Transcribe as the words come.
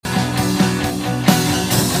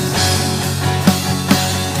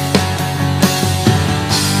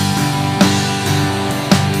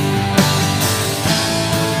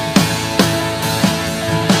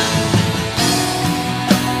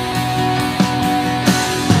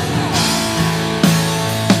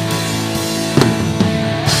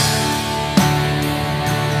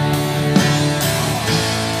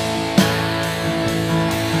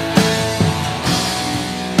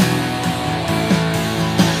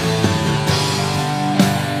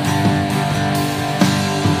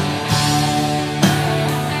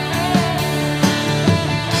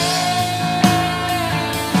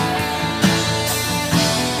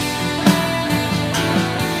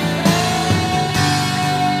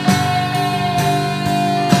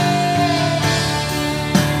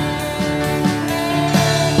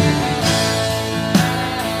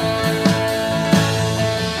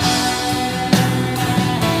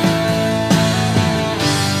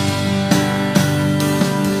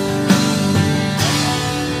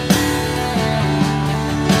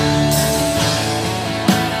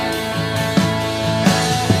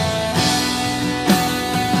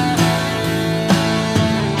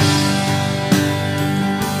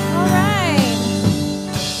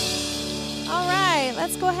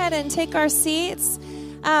take our seats.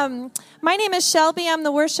 My name is Shelby. I'm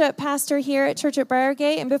the worship pastor here at Church at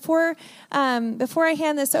Briargate. And before I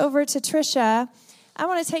hand this over to Trisha, I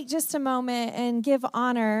want to take just a moment and give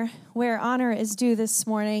honor where honor is due this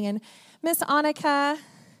morning. And Miss Annika,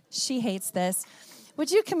 she hates this. Would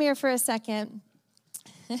you come here for a second?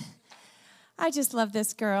 I just love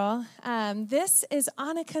this girl. This is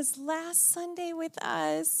Annika's last Sunday with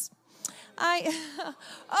us.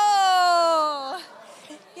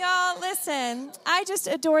 Y'all, listen, I just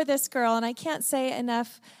adore this girl, and I can't say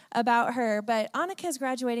enough about her, but Annika is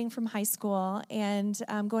graduating from high school and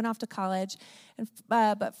going off to college.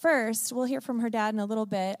 But first, we'll hear from her dad in a little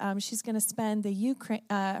bit. She's going to spend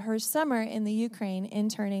her summer in the Ukraine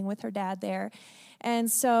interning with her dad there.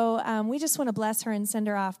 And so we just want to bless her and send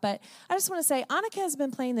her off. But I just want to say, Annika has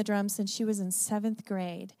been playing the drums since she was in 7th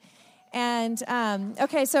grade. And,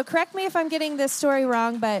 okay, so correct me if I'm getting this story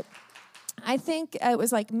wrong, but I think it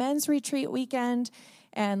was like men's retreat weekend,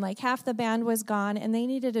 and like half the band was gone, and they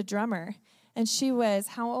needed a drummer. And she was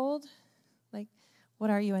how old? Like, what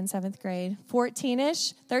are you in 7th grade?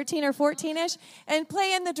 14-ish, 13 or 14-ish, and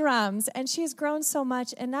playing the drums. And she's grown so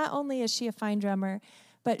much, and not only is she a fine drummer,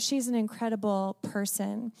 but she's an incredible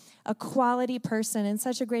person, a quality person, and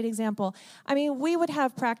such a great example. I mean, we would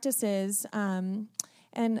have practices,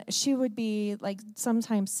 and she would be like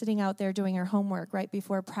sometimes sitting out there doing her homework right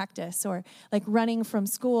before practice, or like running from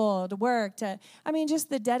school to work just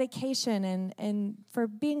the dedication and for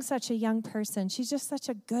being such a young person. She's just such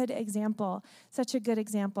a good example.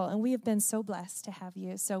 And we have been so blessed to have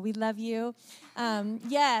you. So we love you.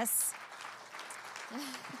 Yes.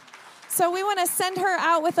 So we want to send her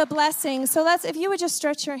out with a blessing. So if you would just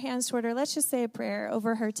stretch your hands toward her, let's just say a prayer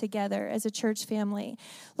over her together as a church family.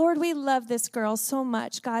 Lord, we love this girl so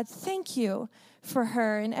much. God, thank you for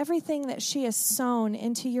her and everything that she has sown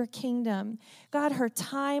into your kingdom. God, her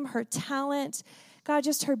time, her talent, God,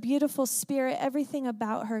 just her beautiful spirit, everything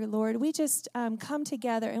about her, Lord. We just come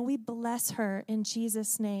together and we bless her in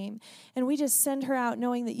Jesus' name. And we just send her out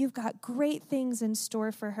knowing that you've got great things in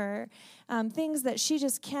store for her, things that she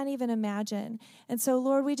just can't even imagine. And so,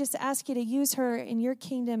 Lord, we just ask you to use her in your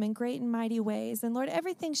kingdom in great and mighty ways. And, Lord,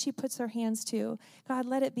 everything she puts her hands to, God,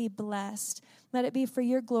 let it be blessed. Let it be for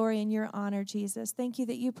your glory and your honor, Jesus. Thank you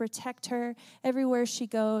that you protect her everywhere she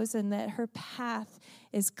goes and that her path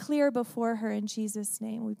is clear before her. In Jesus'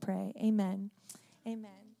 name we pray. Amen. Amen.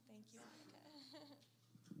 Thank you,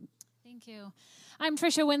 Annika. Thank you. I'm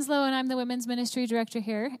Trisha Winslow, and I'm the Women's Ministry Director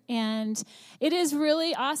here. And it is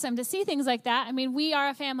really awesome to see things like that. I mean, we are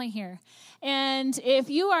a family here. And if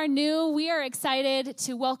you are new, we are excited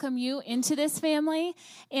to welcome you into this family.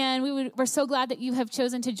 And we're so glad that you have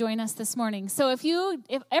chosen to join us this morning. So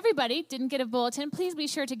if everybody didn't get a bulletin, please be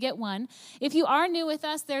sure to get one. If you are new with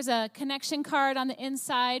us, there's a connection card on the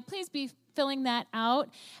inside. Please be filling that out,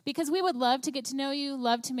 because we would love to get to know you,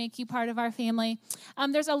 love to make you part of our family.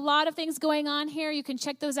 There's a lot of things going on here. You can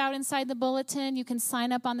check those out inside the bulletin. You can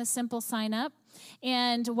sign up on the simple sign up.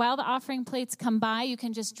 And while the offering plates come by, you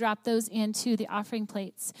can just drop those into the offering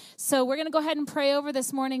plates. So we're going to go ahead and pray over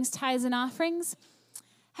this morning's tithes and offerings.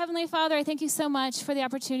 Heavenly Father, I thank you so much for the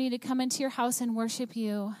opportunity to come into your house and worship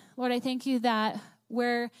you. Lord, I thank you that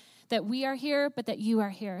we are here, but that you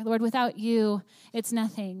are here. Lord, without you, it's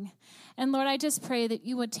nothing. And Lord, I just pray that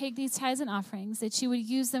you would take these tithes and offerings, that you would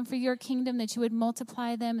use them for your kingdom, that you would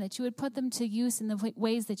multiply them, that you would put them to use in the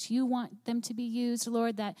ways that you want them to be used,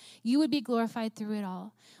 Lord, that you would be glorified through it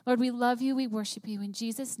all. Lord, we love you. We worship you. In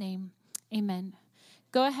Jesus' name, amen.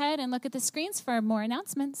 Go ahead and look at the screens for more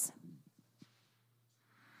announcements.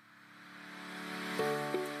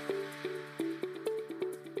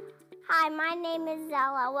 Hi, my name is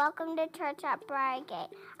Zella. Welcome to Church at Briargate.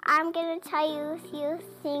 I'm going to tell you a few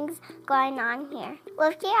things going on here.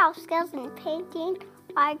 Well, if you have skills in painting,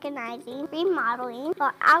 organizing, remodeling,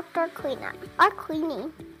 or outdoor cleanup, or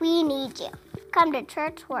cleaning, we need you. Come to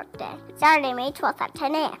Church Workday, Saturday, May 12th at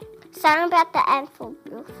 10 a.m. Starting at the Enfield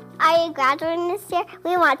booth. Are you graduating this year?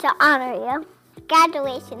 We want to honor you.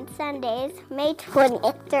 Graduation Sundays, May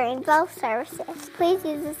 20th, during both services. Please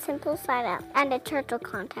use a simple sign-up, and the church will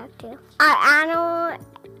contact you. Our annual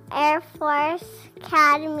Air Force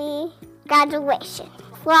Academy graduation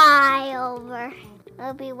flyover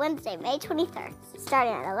will be Wednesday, May 23rd,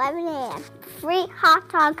 starting at 11 a.m. Free hot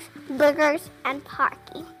dogs, burgers, and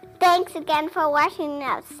parking. Thanks again for watching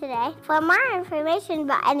us today. For more information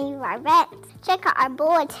about any of our events, check out our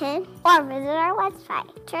bulletin or visit our website,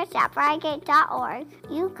 church.briargate.org.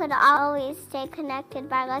 You could always stay connected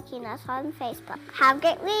by liking us on Facebook. Have a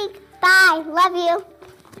great week. Bye. Love you.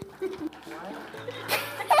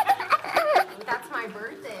 That's my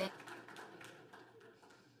birthday.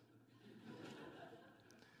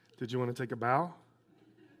 Did you want to take a bow?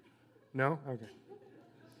 No? Okay.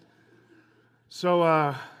 So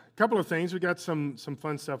a couple of things. We got some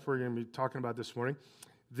fun stuff we're going to be talking about this morning.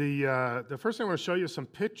 The first thing I want to show you is some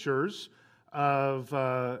pictures of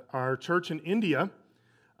our church in India.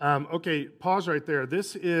 Okay, pause right there.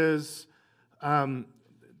 This is, I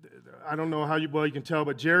don't know how well you can tell,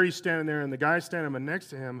 but Jerry's standing there, and the guy standing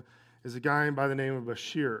next to him is a guy by the name of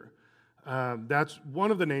Bashir. That's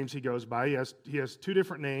one of the names he goes by. He has two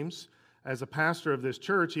different names. As a pastor of this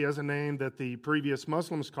church, he has a name that the previous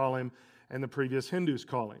Muslims call him and the previous Hindus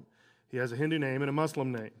call him. He has a Hindu name and a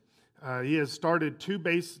Muslim name. He has started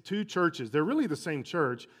two churches. They're really the same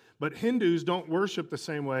church, but Hindus don't worship the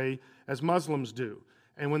same way as Muslims do.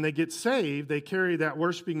 And when they get saved, they carry that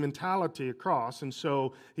worshiping mentality across. And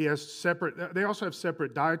so he has they also have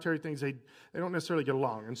separate dietary things. They don't necessarily get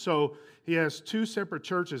along. And so he has two separate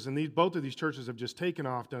churches, and both of these churches have just taken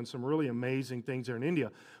off, done some really amazing things there in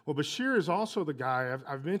India. Well, Bashir is also the guy,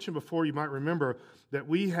 I've mentioned before, you might remember, that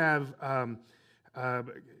we have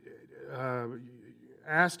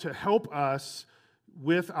asked to help us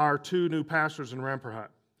with our two new pastors in Ramparhat.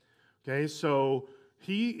 Okay, so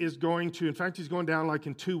he is going to, in fact, he's going down like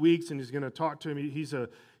in 2 weeks, and he's going to talk to him.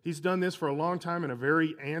 He's done this for a long time in a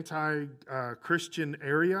very anti-Christian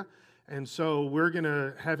area, and so we're going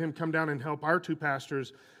to have him come down and help our two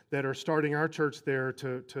pastors that are starting our church there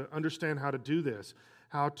to understand how to do this,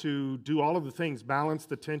 how to do all of the things, balance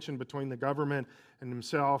the tension between the government and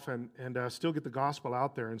himself, and still get the gospel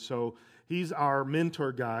out there. And so he's our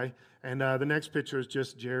mentor guy, and the next picture is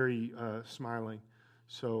just Jerry smiling.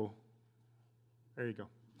 So there you go.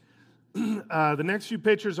 The next few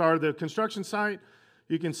pictures are the construction site.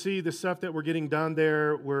 You can see the stuff that we're getting done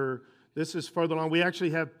there. This is further along. We actually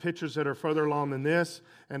have pictures that are further along than this.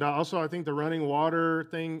 And also, I think the running water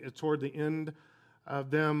thing is toward the end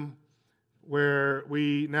of them, where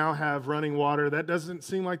we now have running water. That doesn't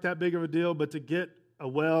seem like that big of a deal, but to get a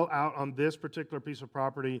well out on this particular piece of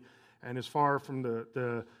property and as far from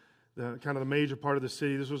the kind of the major part of the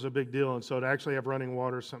city, this was a big deal. And so to actually have running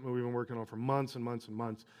water is something we've been working on for months and months and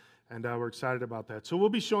months. And we're excited about that. So we'll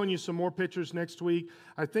be showing you some more pictures next week.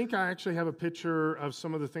 I think I actually have a picture of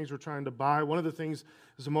some of the things we're trying to buy. One of the things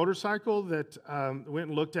is a motorcycle that went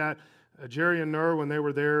and looked at. Jerry and Nur, when they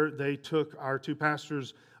were there, they took our two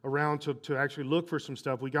pastors around to actually look for some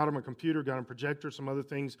stuff. We got them a computer, got them a projector, some other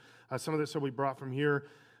things. Some of that stuff we brought from here.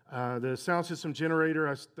 The sound system generator,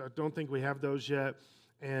 I don't think we have those yet.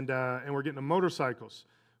 And we're getting the motorcycles.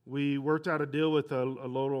 We worked out a deal with a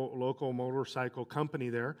local motorcycle company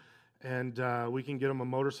there, and we can get them a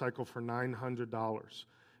motorcycle for $900.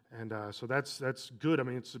 And so that's good. I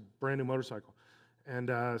mean, it's a brand new motorcycle. And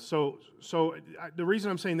so the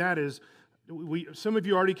reason I'm saying that is some of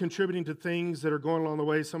you are already contributing to things that are going along the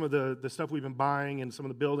way, some of the stuff we've been buying and some of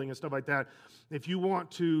the building and stuff like that. If you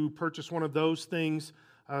want to purchase one of those things,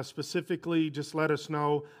 specifically, just let us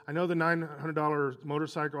know. I know the $900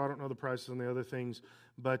 motorcycle, I don't know the prices on the other things,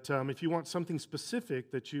 but if you want something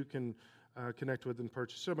specific that you can connect with and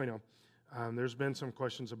purchase, so everybody know. There's been some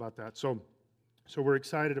questions about that. So we're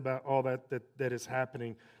excited about all that is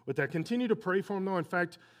happening with that. Continue to pray for them, though. In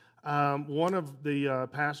fact, one of the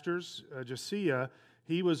pastors, Josiah,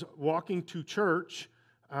 he was walking to church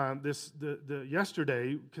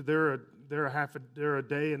yesterday, because they're a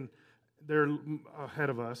day and they're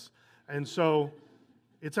ahead of us. And so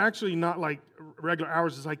it's actually not like regular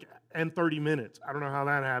hours. It's like and 30 minutes. I don't know how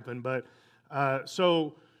that happened. But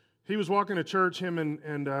so he was walking to church, him and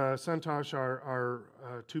Santosh,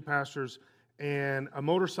 our two pastors, and a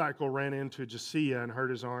motorcycle ran into Josiah and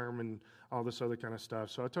hurt his arm and all this other kind of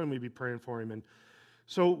stuff. So I told him we'd be praying for him. And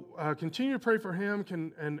so continue to pray for him.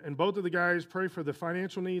 And both of the guys pray for the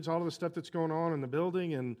financial needs, all of the stuff that's going on in the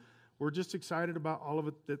building. And we're just excited about all of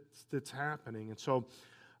it that's happening. And so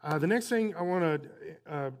the next thing I want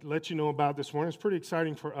to let you know about this morning, it's pretty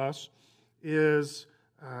exciting for us, is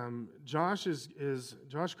Josh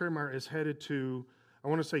Kramer is headed to, I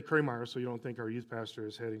want to say Kramer so you don't think our youth pastor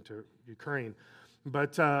is heading to Ukraine.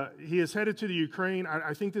 But he is headed to the Ukraine.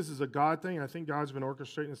 I think this is a God thing. I think God's been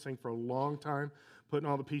orchestrating this thing for a long time, putting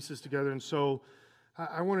all the pieces together. And so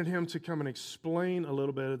I wanted him to come and explain a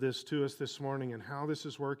little bit of this to us this morning and how this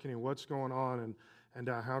is working and what's going on and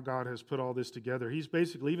how God has put all this together. He's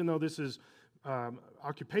basically, even though this is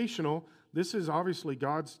occupational, this is obviously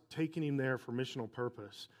God's taking him there for missional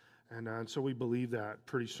purpose. And so we believe that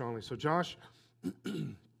pretty strongly. So Josh,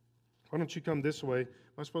 why don't you come this way? Am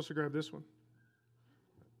I supposed to grab this one?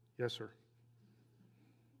 Yes, sir.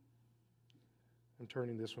 I'm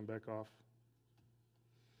turning this one back off.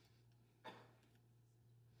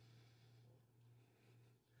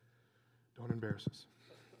 Don't embarrass us.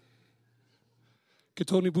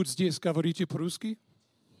 Кто-нибудь здесь говорите по-русски?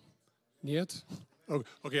 Нет?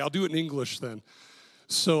 Okay, I'll do it in English then.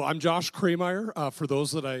 So I'm Josh Krameyer. For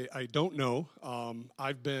those that I don't know,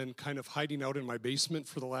 I've been kind of hiding out in my basement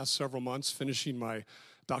for the last several months, finishing my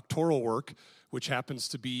doctoral work, which happens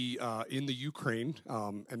to be in the Ukraine.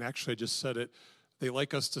 And actually, I just said it. They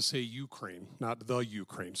like us to say Ukraine, not the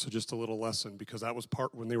Ukraine. So just a little lesson, because that was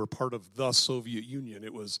when they were part of the Soviet Union.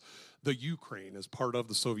 It was the Ukraine as part of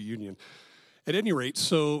the Soviet Union. At any rate,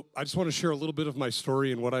 so I just want to share a little bit of my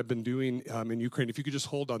story and what I've been doing in Ukraine. If you could just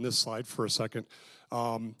hold on this slide for a second.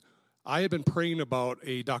 I had been praying about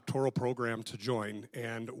a doctoral program to join,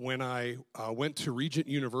 and when I went to Regent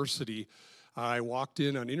University, I walked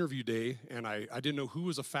in on interview day, and I didn't know who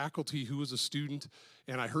was a faculty, who was a student,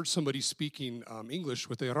 and I heard somebody speaking English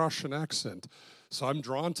with a Russian accent. So I'm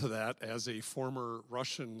drawn to that as a former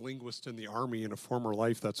Russian linguist in the Army in a former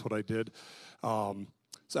life. That's what I did.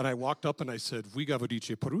 And I walked up and I said, "Вы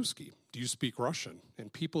говорите по-русски? Do you speak Russian?"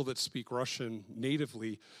 And people that speak Russian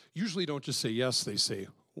natively usually don't just say yes, they say,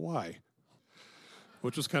 "Why?"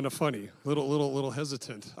 Which was kind of funny, little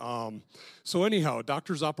hesitant. So anyhow,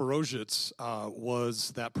 Dr. Zaporozhets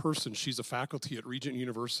was that person. She's a faculty at Regent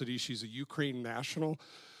University. She's a Ukraine national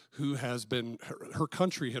who has been, her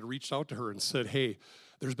country had reached out to her and said, "Hey,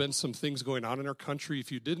 there's been some things going on in our country.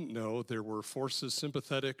 If you didn't know, there were forces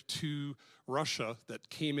sympathetic to Russia that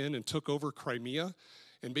came in and took over Crimea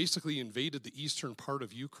and basically invaded the eastern part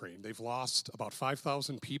of Ukraine. They've lost about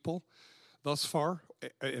 5,000 people thus far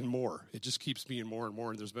and more. It just keeps being more and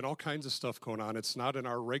more. And there's been all kinds of stuff going on. It's not in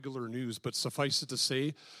our regular news, but suffice it to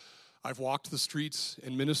say, I've walked the streets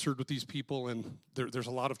and ministered with these people, and there's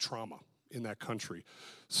a lot of trauma in that country.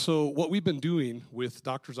 So what we've been doing with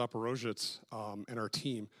Dr. Zaporozhets and our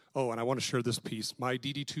team, and I want to share this piece. My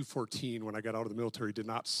DD-214, when I got out of the military, did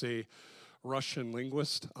not say Russian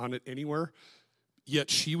linguist on it anywhere, yet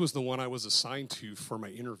she was the one I was assigned to for my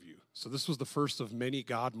interview. So this was the first of many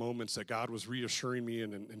God moments that God was reassuring me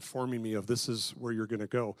and informing me of, this is where you're going to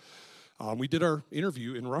go. We did our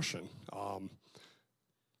interview in Russian.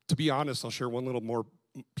 To be honest, I'll share one little more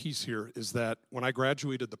piece here, is that when I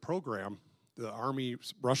graduated the program, the Army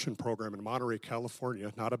Russian program in Monterey,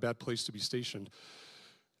 California, not a bad place to be stationed,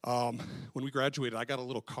 when we graduated, I got a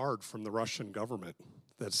little card from the Russian government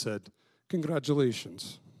that said,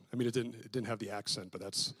 "Congratulations." I mean, it didn't have the accent, but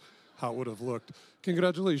that's how it would have looked.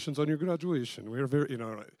 "Congratulations on your graduation." We were very,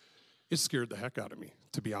 it scared the heck out of me,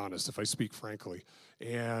 to be honest, if I speak frankly.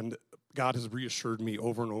 And God has reassured me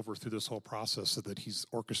over and over through this whole process that He's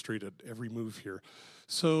orchestrated every move here.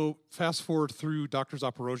 So fast forward through, Dr.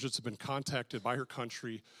 Zaporozhets has been contacted by her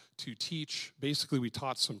country to teach. Basically, we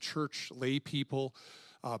taught some church lay people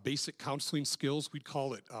basic counseling skills. We'd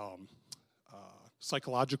call it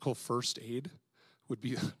psychological first aid. Would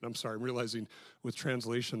be, I'm sorry, I'm realizing with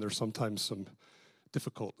translation there's sometimes some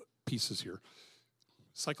difficult pieces here.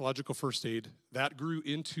 Psychological first aid, that grew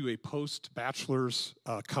into a post-bachelor's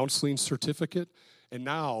counseling certificate, and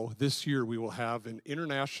now this year we will have an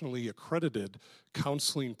internationally accredited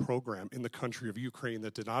counseling program in the country of Ukraine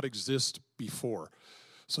that did not exist before.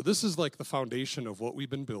 So this is like the foundation of what we've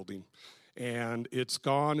been building, and it's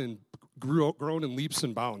gone and grown in leaps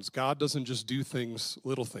and bounds. God doesn't just do things,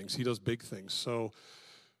 little things. He does big things. So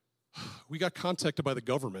we got contacted by the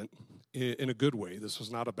government in a good way. This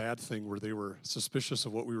was not a bad thing where they were suspicious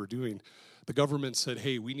of what we were doing. The government said,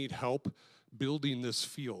 "Hey, we need help building this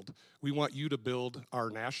field. We want you to build our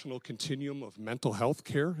national continuum of mental health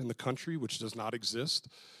care in the country, which does not exist.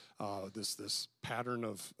 This pattern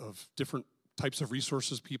of different types of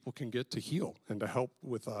resources people can get to heal and to help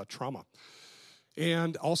with trauma.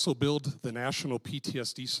 And also build the national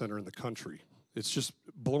PTSD center in the country." It's just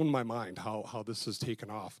blown my mind how this has taken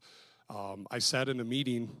off. I sat in a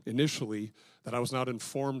meeting initially that I was not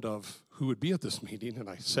informed of who would be at this meeting, and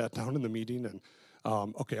I sat down in the meeting and,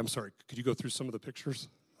 okay, I'm sorry, could you go through some of the pictures?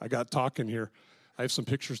 I got talking here. I have some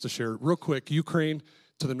pictures to share. Real quick, Ukraine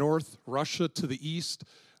to the north, Russia to the east,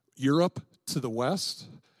 Europe to the west,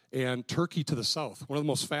 and Turkey to the south. One of the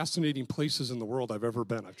most fascinating places in the world I've ever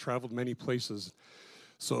been. I've traveled many places.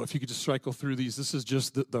 So if you could just cycle through these, this is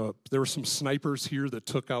just there were some snipers here that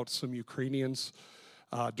took out some Ukrainians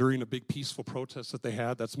during a big peaceful protest that they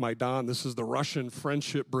had. That's Maidan. This is the Russian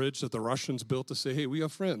friendship bridge that the Russians built to say, "Hey, we are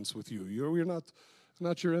friends with you. We're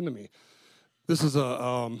not your enemy." This is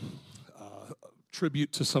a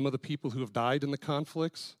tribute to some of the people who have died in the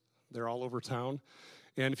conflicts. They're all over town.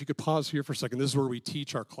 And if you could pause here for a second, this is where we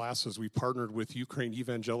teach our classes. We partnered with Ukraine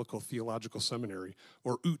Evangelical Theological Seminary,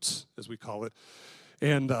 or UTS as we call it.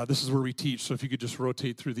 And this is where we teach. So if you could just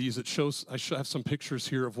rotate through these, it shows, I have some pictures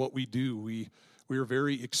here of what we do. We We are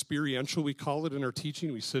very experiential, we call it in our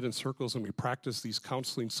teaching. We sit in circles and we practice these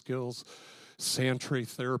counseling skills, sand tray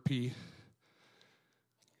therapy.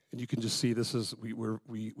 And you can just see this is,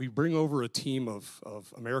 we bring over a team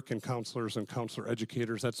of American counselors and counselor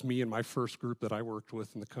educators. That's me and my first group that I worked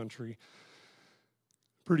with in the country.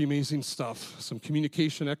 Pretty amazing stuff. Some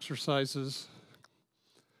communication exercises.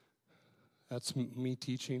 That's me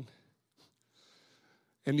teaching.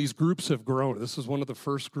 And these groups have grown. This is one of the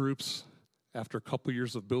first groups after a couple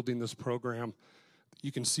years of building this program.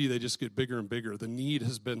 You can see they just get bigger and bigger. The need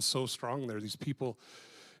has been so strong there. These people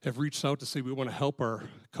have reached out to say, we want to help our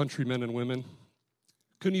countrymen and women.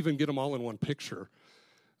 Couldn't even get them all in one picture.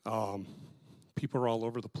 People are all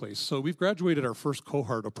over the place. So we've graduated our first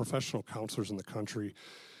cohort of professional counselors in the country.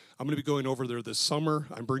 I'm going to be going over there this summer.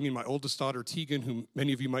 I'm bringing my oldest daughter, Tegan, who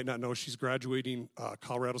many of you might not know. She's graduating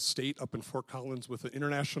Colorado State up in Fort Collins with an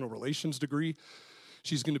international relations degree.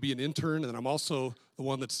 She's going to be an intern, and I'm also the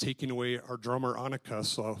one that's taking away our drummer, Annika,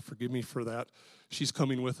 so forgive me for that. She's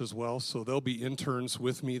coming with as well, so they'll be interns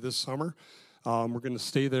with me this summer. We're going to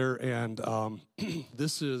stay there, and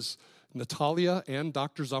this is Natalia and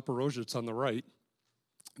Dr. Zaporozhets on the right.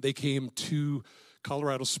 They came to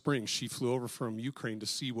Colorado Springs. She flew over from Ukraine to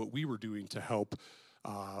see what we were doing to help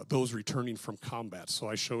those returning from combat. So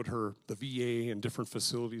I showed her the VA and different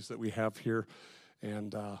facilities that we have here,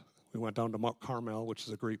 and we went down to Mount Carmel, which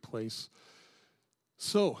is a great place.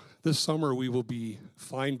 So this summer we will be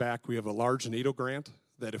flying back. We have a large NATO grant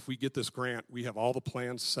that if we get this grant, we have all the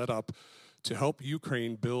plans set up to help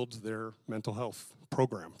Ukraine build their mental health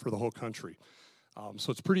program for the whole country. So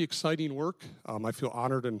it's pretty exciting work. I feel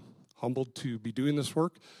honored and humbled to be doing this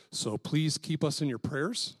work. So please keep us in your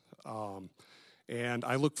prayers. And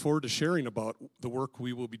I look forward to sharing about the work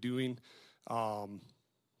we will be doing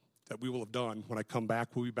that we will have done when I come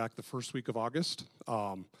back. We'll be back the first week of August.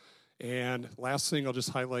 And last thing I'll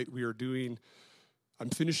just highlight, I'm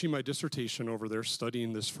finishing my dissertation over there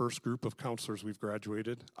studying this first group of counselors we've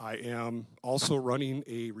graduated. I am also running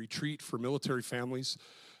a retreat for military families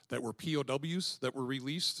that were POWs that were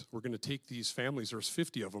released. We're going to take these families, there's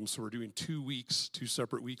 50 of them, so we're doing 2 weeks, 2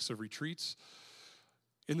 separate weeks of retreats.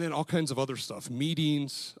 And then all kinds of other stuff,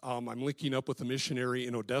 meetings. I'm linking up with a missionary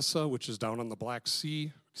in Odessa, which is down on the Black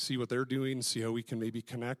Sea, see what they're doing, see how we can maybe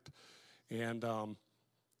connect. And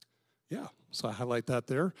so I highlight that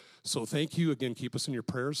there. So thank you. Again, keep us in your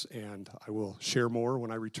prayers, and I will share more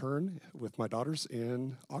when I return with my daughters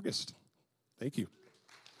in August. Thank you.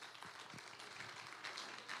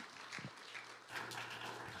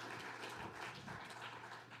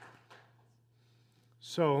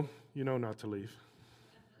 So, you know not to leave.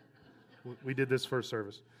 We did this first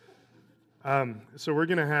service. So we're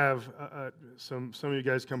going to have some of you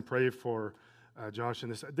guys come pray for Josh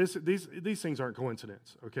and this. These things aren't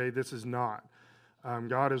coincidence, okay? This is not.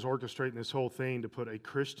 God is orchestrating this whole thing to put a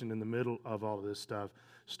Christian in the middle of all of this stuff.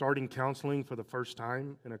 Starting counseling for the first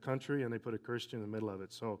time in a country, and they put a Christian in the middle of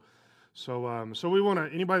it. So we want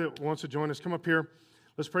to, anybody that wants to join us, come up here.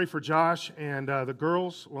 Let's pray for Josh and the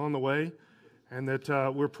girls along the way, and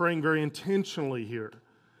that we're praying very intentionally here.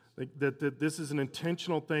 That this is an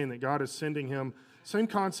intentional thing, that God is sending him. Same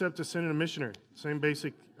concept as sending a missionary. Same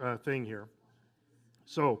basic thing here.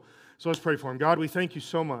 So let's pray for him. God, we thank you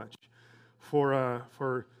so much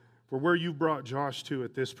for where you brought Josh to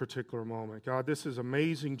at this particular moment. God, this is an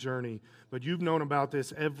amazing journey, but you've known about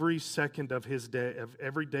this every second of his day, of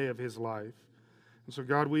every day of his life. And so,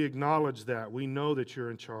 God, we acknowledge that. We know that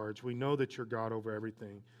you're in charge. We know that you're God over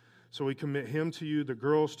everything. So we commit him to you, the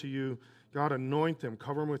girls to you. God, anoint them,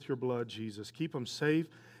 cover them with your blood, Jesus. Keep them safe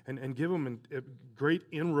and give them great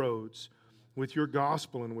inroads with your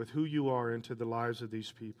gospel and with who you are into the lives of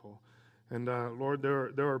these people. And Lord,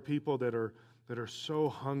 there are people that are so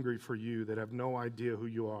hungry for you, that have no idea who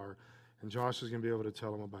you are. And Josh is going to be able to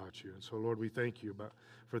tell them about you. And so, Lord, we thank you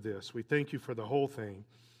for this. We thank you for the whole thing.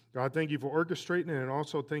 God, thank you for orchestrating it, and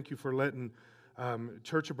also thank you for letting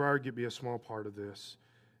Church of Briargate be a small part of this.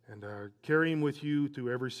 And carrying with you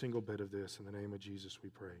through every single bit of this. In the name of Jesus we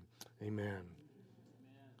pray. Amen.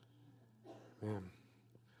 Amen.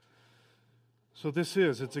 So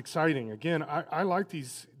it's exciting. Again, I like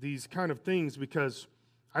these kind of things because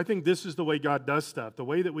I think this is the way God does stuff. The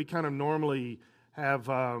way that we kind of normally have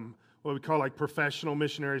what we call like professional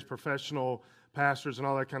missionaries, professional pastors, and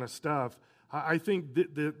all that kind of stuff. I think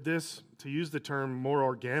this, to use the term more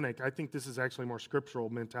organic, I think this is actually more scriptural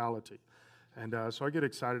mentality. And so I get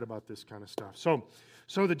excited about this kind of stuff.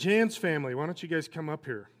 So the Jans family, why don't you guys come up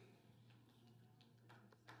here?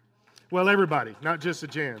 Well, everybody, not just the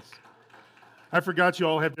Jans. I forgot you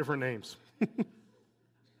all have different names.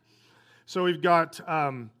 So we've got,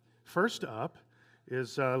 first up,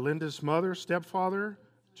 is Linda's mother, stepfather.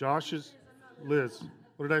 Josh's Liz.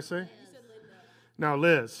 What did I say? No,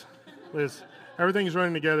 Liz. Liz. Everything's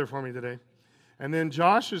running together for me today. And then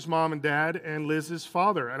Josh's mom and dad and Liz's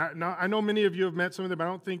father. And I know many of you have met some of them, but I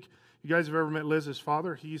don't think you guys have ever met Liz's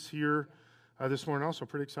father. He's here this morning also.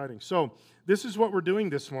 Pretty exciting. So this is what we're doing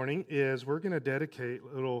this morning is we're going to dedicate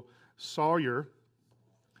little Sawyer.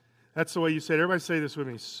 That's the way you say it. Everybody say this with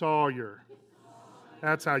me. Sawyer.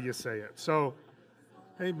 That's how you say it. So,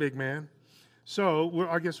 hey, big man. So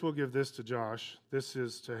I guess we'll give this to Josh. This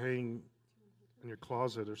is to hang in your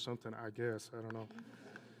closet or something, I guess. I don't know.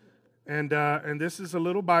 And this is a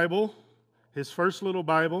little Bible. His first little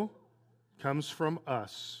Bible comes from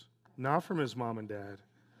us. Not from his mom and dad,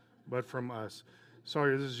 but from us.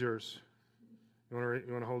 Sorry, this is yours. You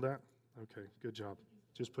want to hold that? Okay, good job.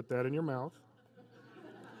 Just put that in your mouth.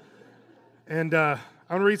 And I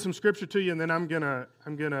want to read some scripture to you, and then I'm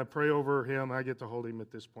gonna pray over him. I get to hold him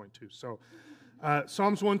at this point too. So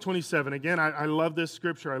Psalms 127. Again, I love this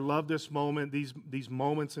scripture. I love this moment. These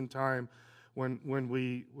moments in time when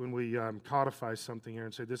we codify something here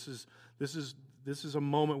and say this is a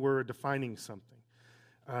moment where we're defining something.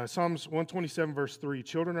 Psalms 127 verse 3.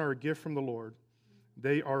 Children are a gift from the Lord;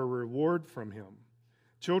 they are a reward from Him.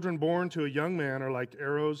 Children born to a young man are like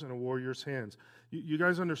arrows in a warrior's hands. You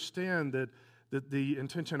guys understand that the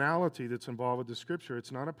intentionality that's involved with the scripture,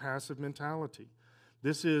 it's not a passive mentality.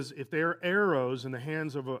 This is, if they are arrows in the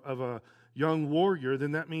hands of a young warrior,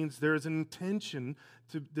 then that means there is an intention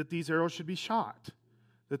that these arrows should be shot,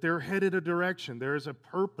 that they're headed a direction. There is a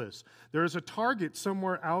purpose. There is a target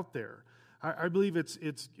somewhere out there. I believe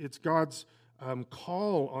it's God's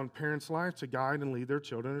call on parents' life to guide and lead their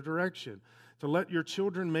children in a direction. To let your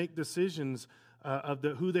children make decisions of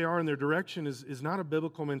who they are in their direction is not a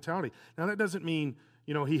biblical mentality. Now, that doesn't mean,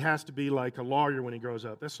 he has to be like a lawyer when he grows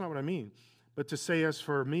up. That's not what I mean. But to say, as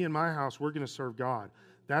for me and my house, we're going to serve God.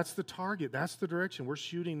 That's the target. That's the direction. We're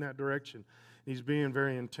shooting that direction. He's being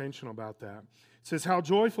very intentional about that. It says, how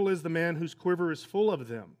joyful is the man whose quiver is full of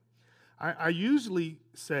them. I usually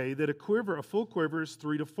say that a full quiver is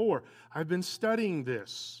 3 to 4. I've been studying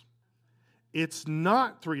this. It's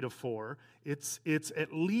not 3 to 4. It's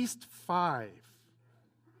at least 5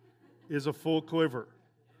 is a full quiver.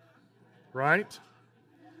 Right?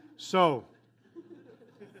 So,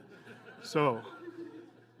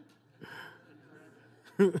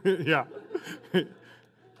 yeah.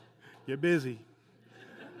 Get busy.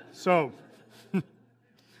 So,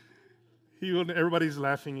 everybody's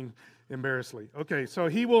laughing embarrassedly. Okay, so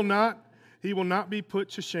he will not be put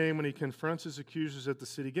to shame when he confronts his accusers at the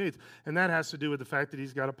city gates. And that has to do with the fact that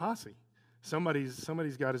he's got a posse.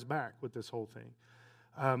 Somebody's got his back with this whole thing.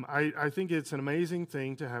 I think it's an amazing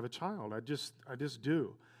thing to have a child. I just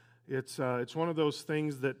do. It's one of those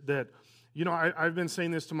things that I've been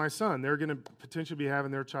saying this to my son. They're going to potentially be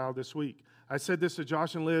having their child this week. I said this to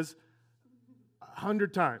Josh and Liz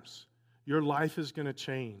 100 times. Your life is going to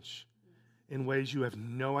change in ways you have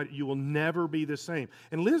no idea. You will never be the same.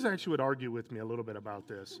 And Liz actually would argue with me a little bit about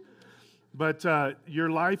this. But your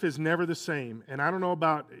life is never the same. And I don't know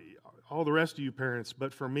about all the rest of you parents,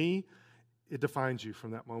 but for me, it defines you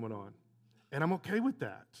from that moment on. And I'm okay with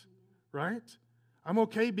that, right? I'm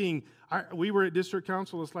okay being, we were at district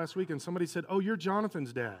council this last week, and somebody said, oh, you're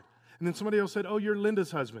Jonathan's dad. And then somebody else said, oh, you're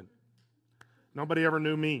Linda's husband. Nobody ever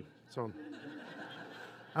knew me, so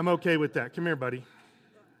I'm okay with that. Come here, buddy.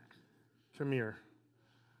 Come here.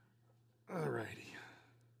 All righty.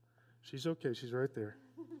 She's okay. She's right there.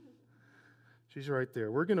 She's right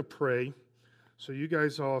there. We're going to pray. So you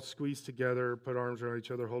guys all squeeze together, put arms around each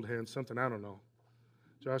other, hold hands, something. I don't know.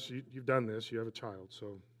 Josh, you've done this. You have a child,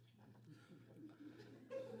 so.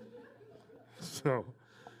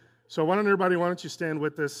 So why don't you stand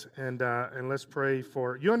with us and let's pray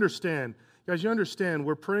for, you understand, guys,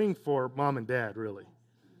 we're praying for mom and dad, really.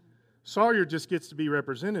 Sawyer just gets to be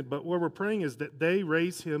represented, but what we're praying is that they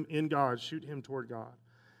raise him in God, shoot him toward God.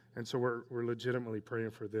 And so we're legitimately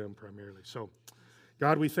praying for them primarily. So,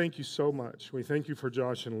 God, we thank you so much. We thank you for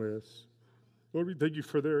Josh and Liz. Lord, we thank you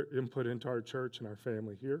for their input into our church and our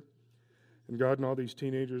family here. And God, and all these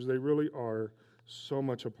teenagers, they really are so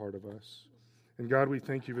much a part of us. And God, we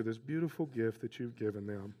thank you for this beautiful gift that you've given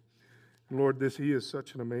them. And Lord, he is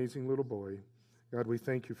such an amazing little boy. God, we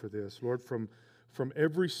thank you for this. Lord, from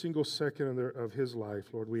every single second of his life,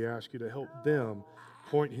 Lord, we ask you to help them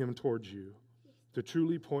point him towards you, to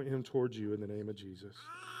truly point him towards you in the name of Jesus.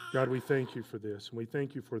 God, we thank you for this. And we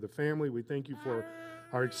thank you for the family. We thank you for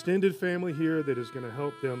our extended family here that is going to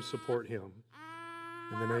help them support him.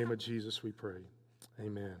 In the name of Jesus, we pray.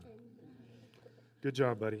 Amen. Good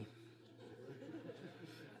job, buddy.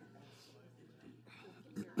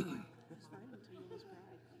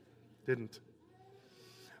 Didn't.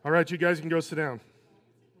 All right, you guys can go sit down.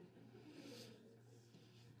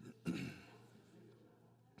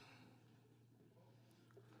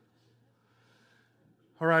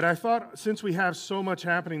 All right, I thought since we have so much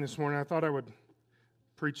happening this morning, I thought I would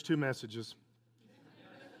preach 2 messages.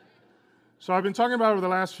 So I've been talking about over the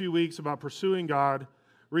last few weeks about pursuing God,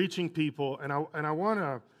 reaching people, and I want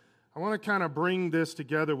to kind of bring this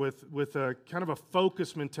together with a kind of a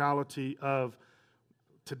focus mentality of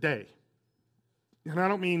today. And I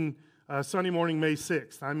don't mean Sunday morning, May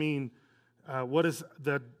 6th. I mean, what does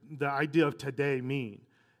the idea of today mean?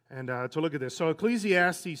 And to look at this. So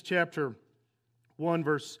Ecclesiastes chapter 1,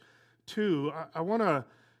 verse 2, I want to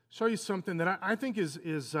show you something that I think is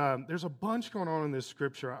there's a bunch going on in this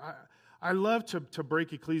scripture. I love to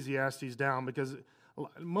break Ecclesiastes down because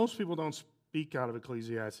most people don't speak out of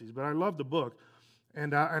Ecclesiastes, but I love the book.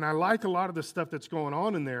 And I like a lot of the stuff that's going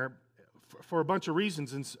on in there for a bunch of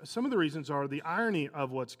reasons. And some of the reasons are the irony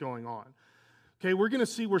of what's going on. Okay, we're going to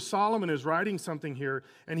see where Solomon is writing something here,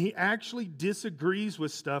 and he actually disagrees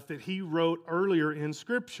with stuff that he wrote earlier in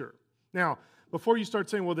Scripture. Now, before you start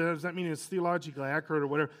saying, well, does that mean it's theologically accurate or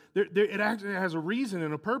whatever? It actually has a reason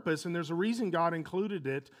and a purpose, and there's a reason God included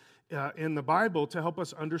it in the Bible to help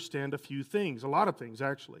us understand a few things, a lot of things,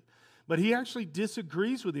 actually. But he actually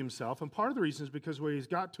disagrees with himself, and part of the reason is because where he's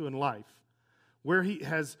got to in life, where he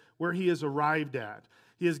has arrived at.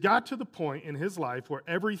 He has got to the point in his life where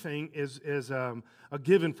everything is a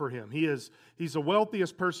given for him. He's the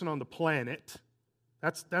wealthiest person on the planet.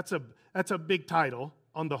 That's a big title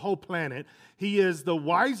on the whole planet. He is the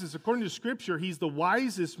wisest, according to Scripture, he's the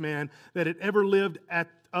wisest man that had ever lived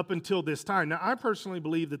up until this time. Now, I personally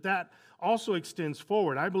believe that also extends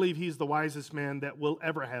forward. I believe he's the wisest man that will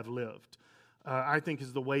ever have lived. I think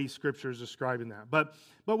is the way Scripture is describing that. But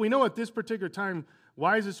we know at this particular time,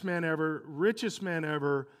 wisest man ever, richest man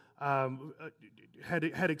ever, had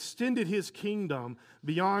extended his kingdom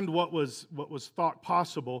beyond what was thought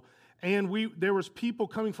possible, and there was people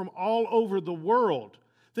coming from all over the world.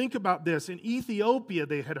 Think about this. In Ethiopia,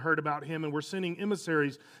 they had heard about him and were sending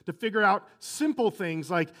emissaries to figure out simple things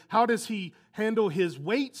like how does he handle his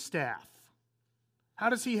wait staff? How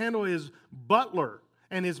does he handle his butler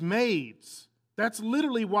and his maids? That's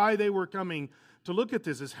literally why they were coming to look at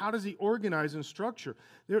this, is how does he organize and structure?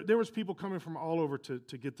 There was people coming from all over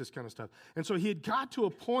to get this kind of stuff. And so he had got to a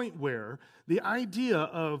point where the idea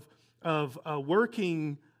of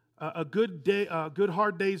working a good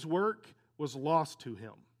hard day's work was lost to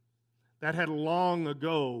him. That had long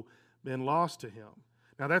ago been lost to him.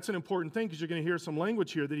 Now that's an important thing because you're going to hear some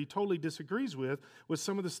language here that he totally disagrees with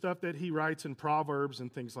some of the stuff that he writes in Proverbs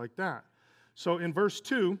and things like that. So in verse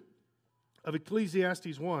 2 of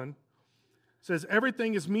Ecclesiastes 1, it says,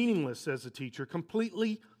 everything is meaningless, says the teacher,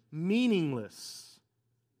 completely meaningless.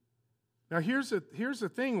 Now here's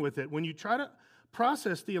the thing with it. When you try to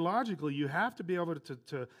process theologically, you have to be able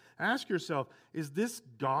to ask yourself, is this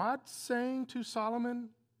God saying to Solomon,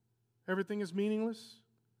 everything is meaningless?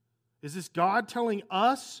 Is this God telling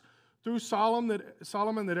us through Solomon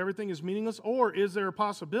that everything is meaningless? Or is there a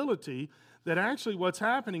possibility that actually what's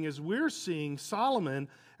happening is we're seeing Solomon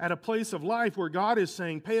at a place of life where God is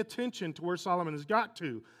saying, pay attention to where Solomon has got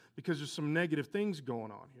to, because there's some negative things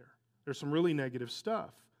going on here. There's some really negative stuff.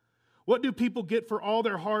 What do people get for all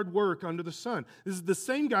their hard work under the sun? This is the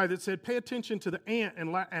same guy that said, pay attention to the ant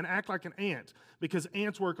and act like an ant, because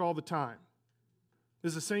ants work all the time. This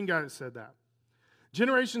is the same guy that said that.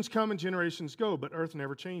 Generations come and generations go, but earth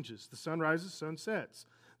never changes. The sun rises, sun sets,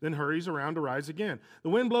 then hurries around to rise again. The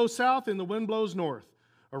wind blows south and the wind blows north.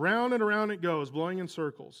 Around and around it goes, blowing in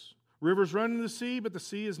circles. Rivers run into the sea, but the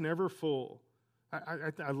sea is never full.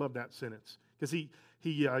 I love that sentence because he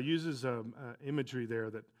uses imagery there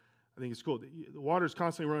that I think is cool. The water is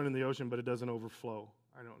constantly running in the ocean, but it doesn't overflow.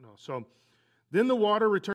 I don't know. So then the water returns